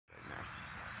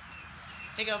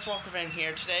Hey guys, welcome in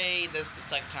here. Today, this is the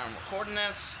second time recording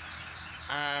this.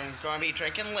 I'm going to be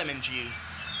drinking lemon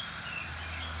juice.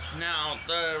 Now,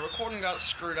 the recording got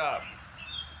screwed up,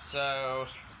 so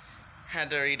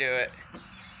had to redo it.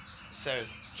 So,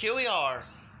 here we are.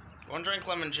 Going to drink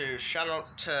lemon juice. Shout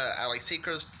out to Ali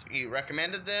Seekers. You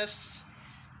recommended this,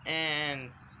 and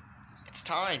it's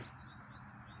time.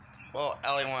 Well,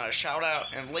 Ali wanted a shout out,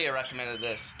 and Leah recommended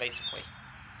this, basically.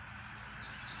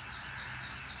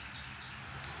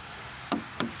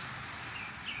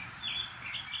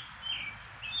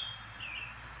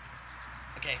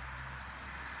 Okay.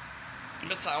 A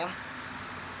bit sour.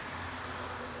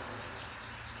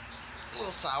 A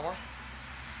little sour.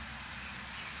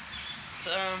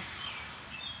 So,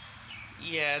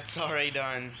 yeah, it's already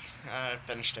done. I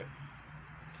finished it.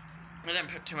 I didn't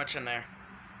put too much in there.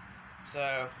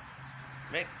 So,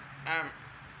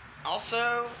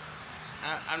 also,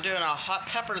 I'm doing a hot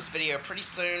peppers video pretty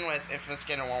soon with Infamous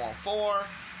Gamer 114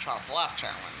 Trial to Laugh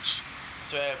Challenge.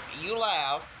 So if you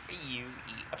laugh, you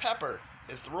eat a pepper.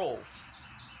 Is the rules.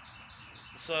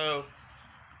 So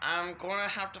I'm gonna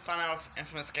have to find out if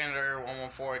Infamous Gamer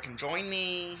 114 can join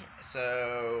me.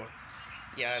 So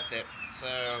yeah, that's it.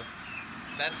 So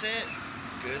that's it.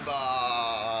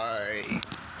 Goodbye.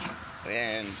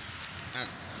 And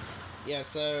yeah,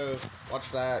 so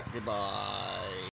watch that. Goodbye.